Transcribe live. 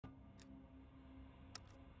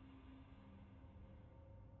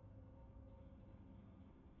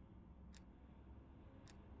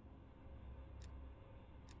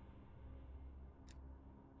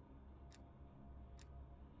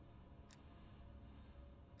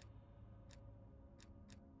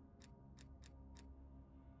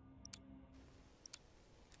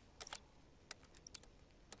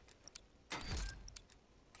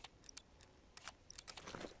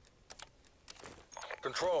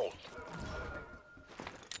control.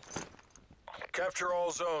 Capture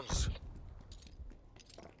all zones.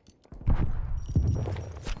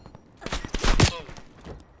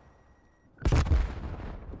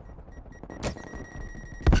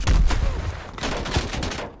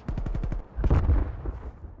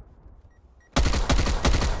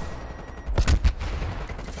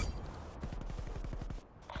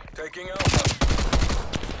 Taking Alpha.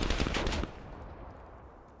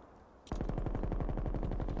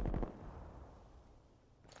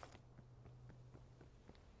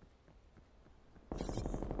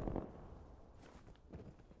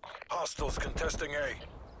 Hostiles contesting A.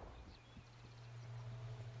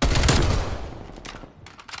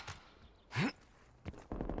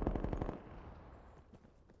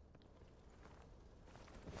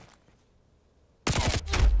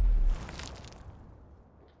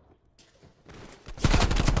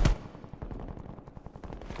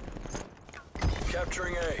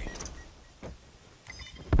 Capturing A.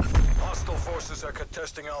 Hostile forces are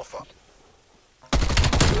contesting Alpha.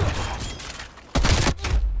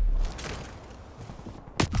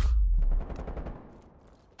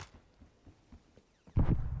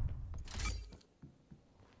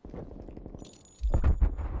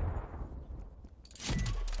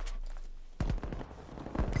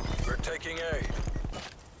 We're taking A.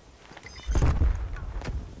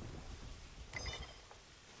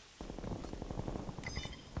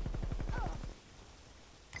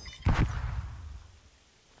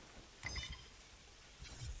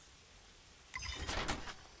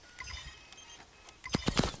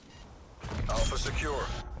 Alpha secure.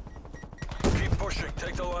 Keep pushing.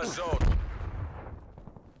 Take the last zone.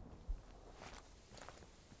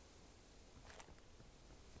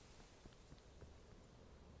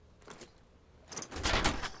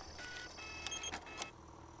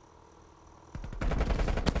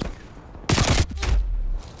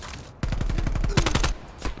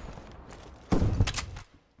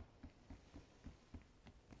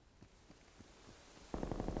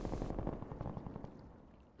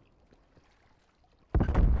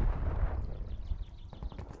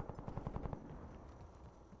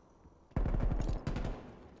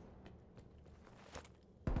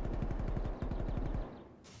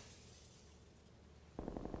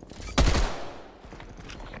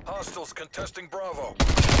 Hostiles contesting Bravo.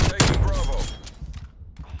 Taking Bravo.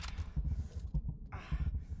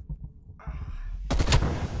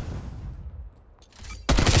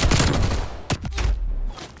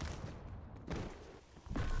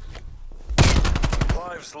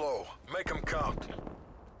 Lives low. Make them count.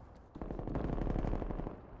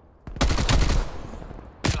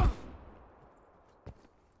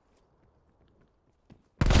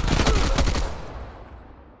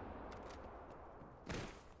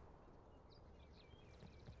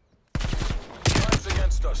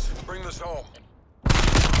 Us. Bring this home.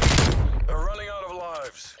 They're running out of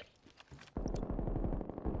lives.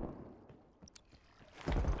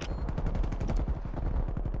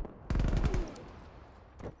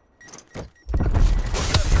 We're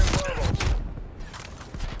capturing Bravo.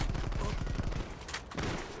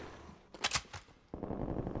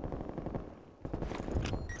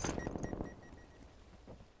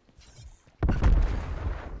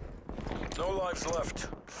 No lives left.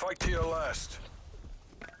 Fight to your last.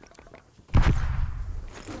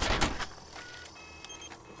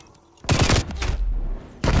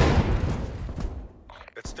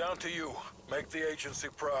 It's down to you. Make the agency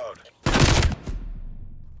proud.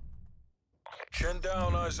 Chin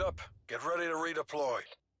down, eyes up. Get ready to redeploy.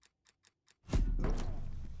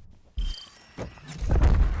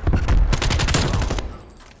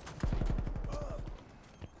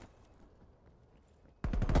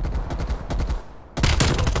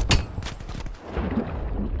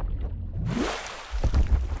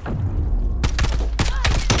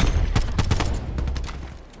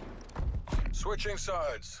 Switching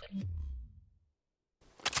sides.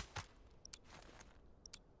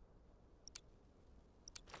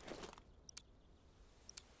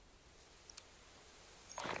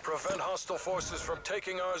 Prevent hostile forces from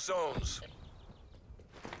taking our zones.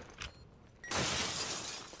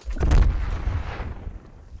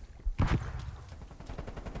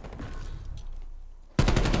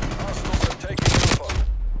 Hostiles are taking Alpha.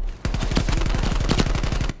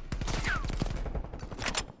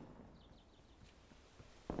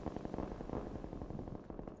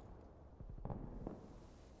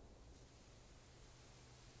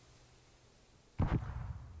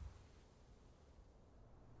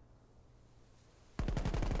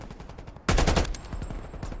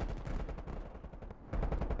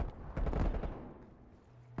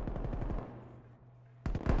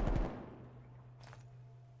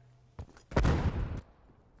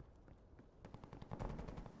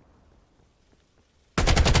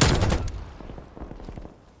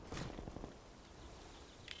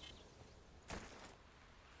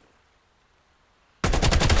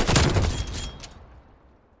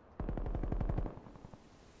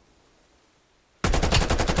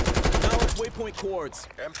 waypoint coords.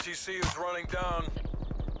 MTC is running down.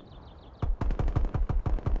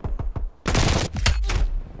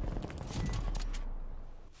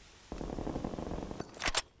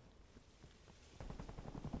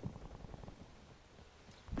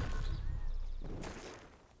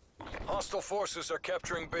 Hostile forces are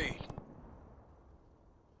capturing B.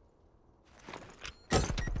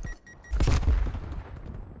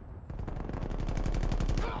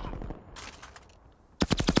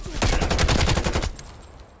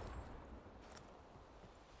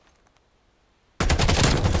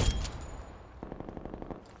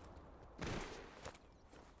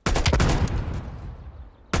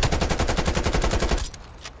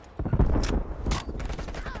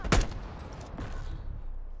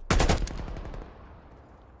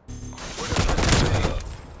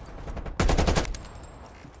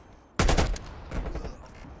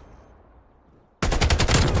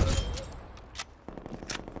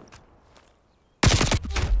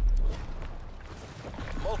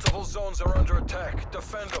 Multiple zones are under attack.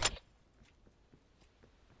 Defend them.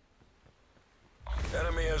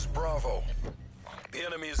 Enemy has Bravo. The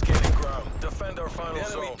enemy is gaining ground. Defend our final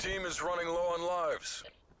zone. The enemy team is running low on lives.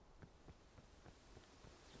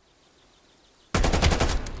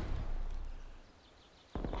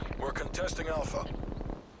 We're contesting Alpha.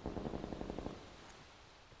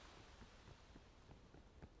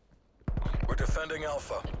 We're defending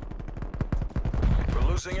Alpha. We're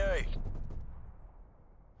losing A.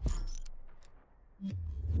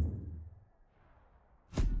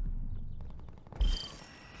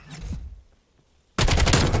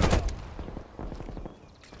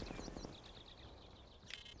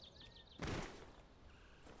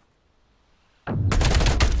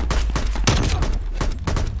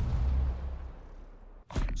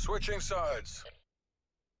 Switching sides.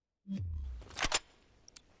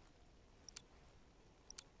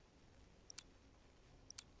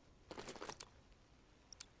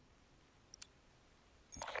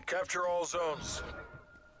 Capture all zones.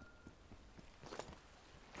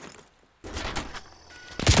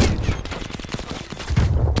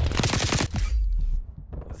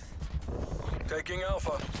 Taking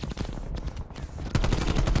Alpha.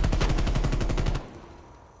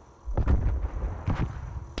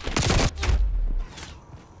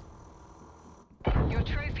 Your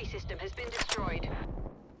trophy system has been destroyed.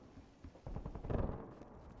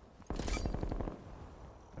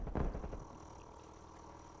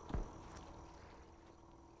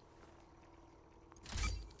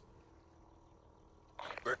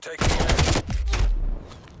 We're taking it.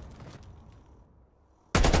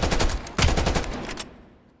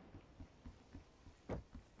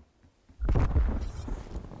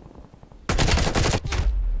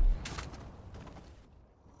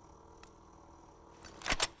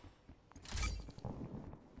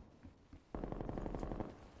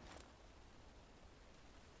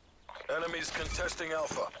 Enemies contesting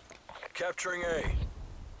Alpha. Capturing A.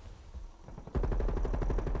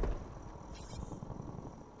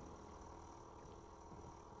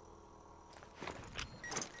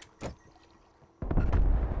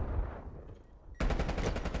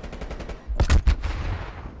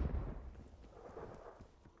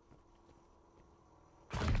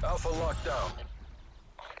 Alpha locked down.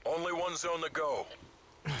 Only one zone to go.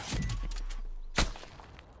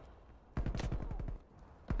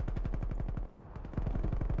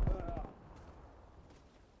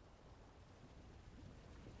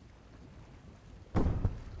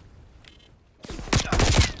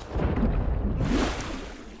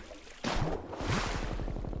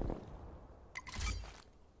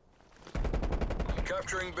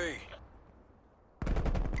 Capturing B.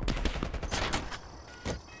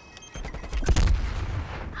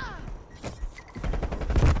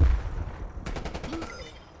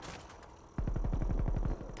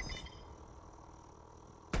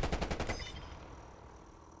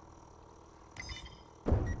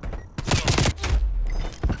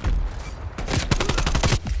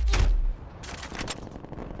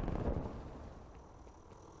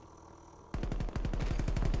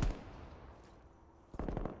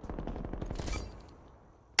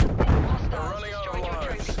 Hostiles destroyed your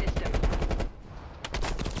trophy system.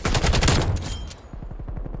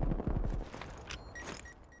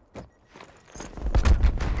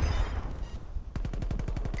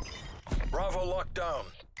 Bravo locked down.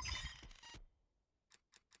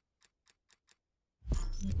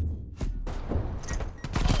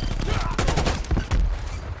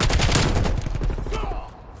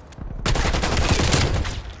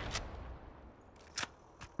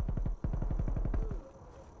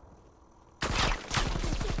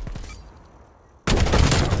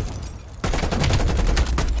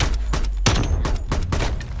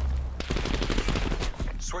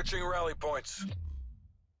 Approaching rally points.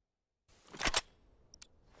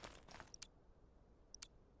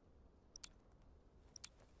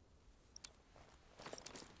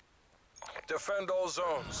 Defend all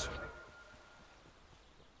zones.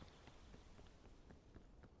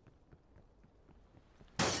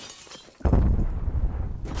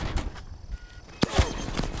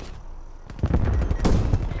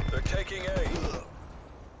 They're taking A.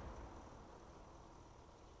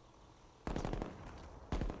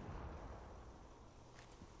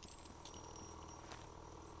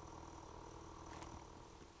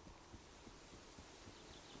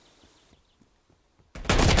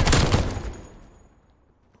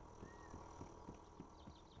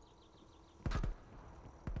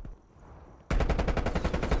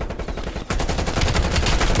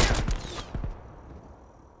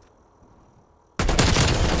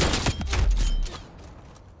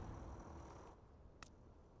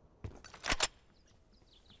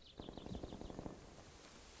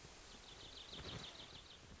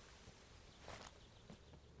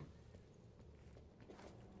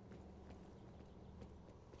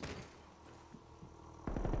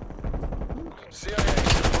 CIA, we're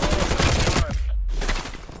almost out of time.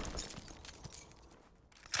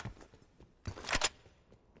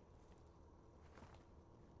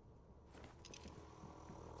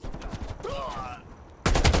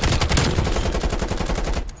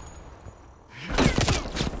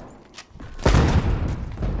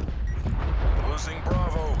 Losing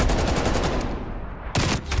Bravo.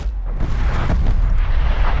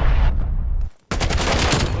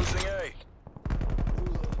 Losing A.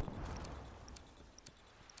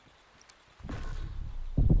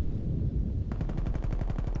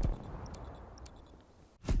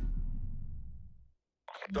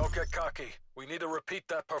 Don't get cocky. We need to repeat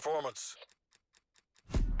that performance.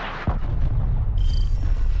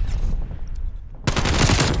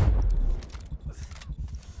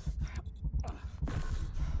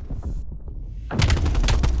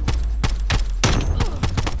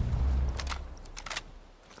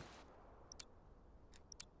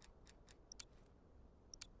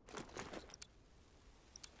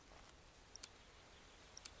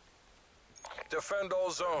 Defend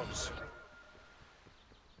all zones.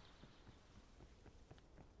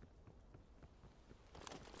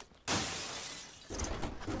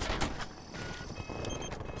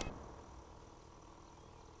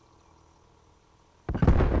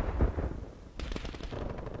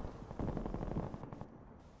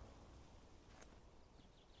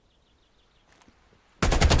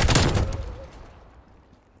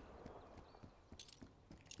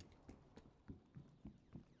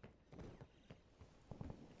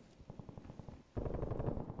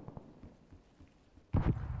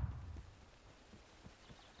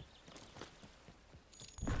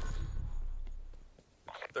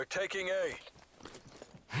 They're taking A.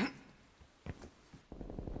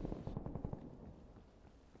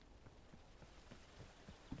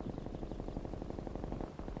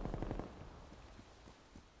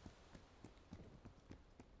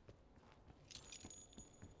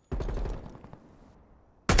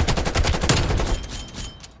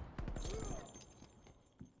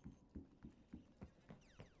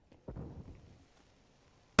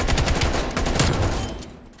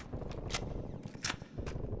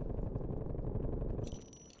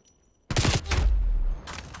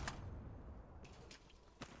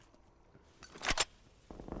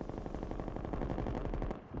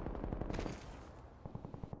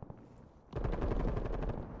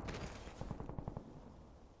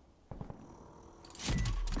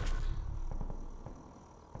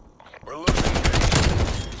 We're losing B.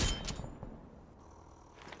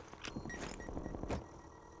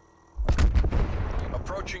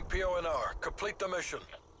 Approaching PONR. Complete the mission.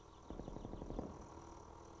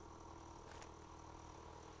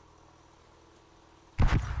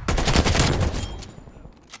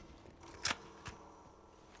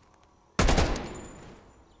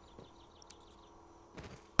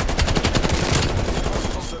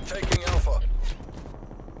 Hostiles are taking Alpha.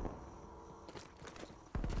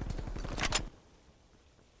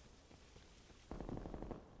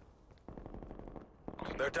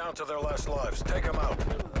 They're down to their last lives. Take them out.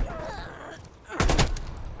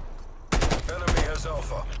 Enemy has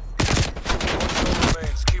Alpha. One still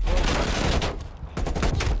remains. Keep holding it.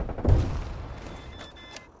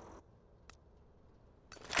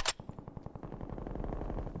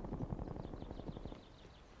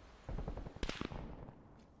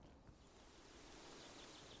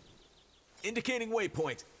 Indicating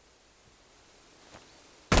waypoint.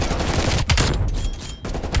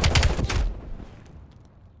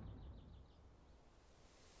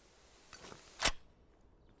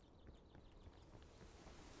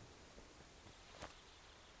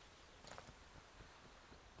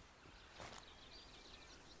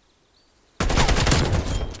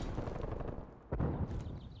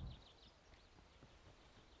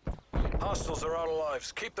 Hostiles are out of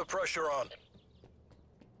lives. Keep the pressure on.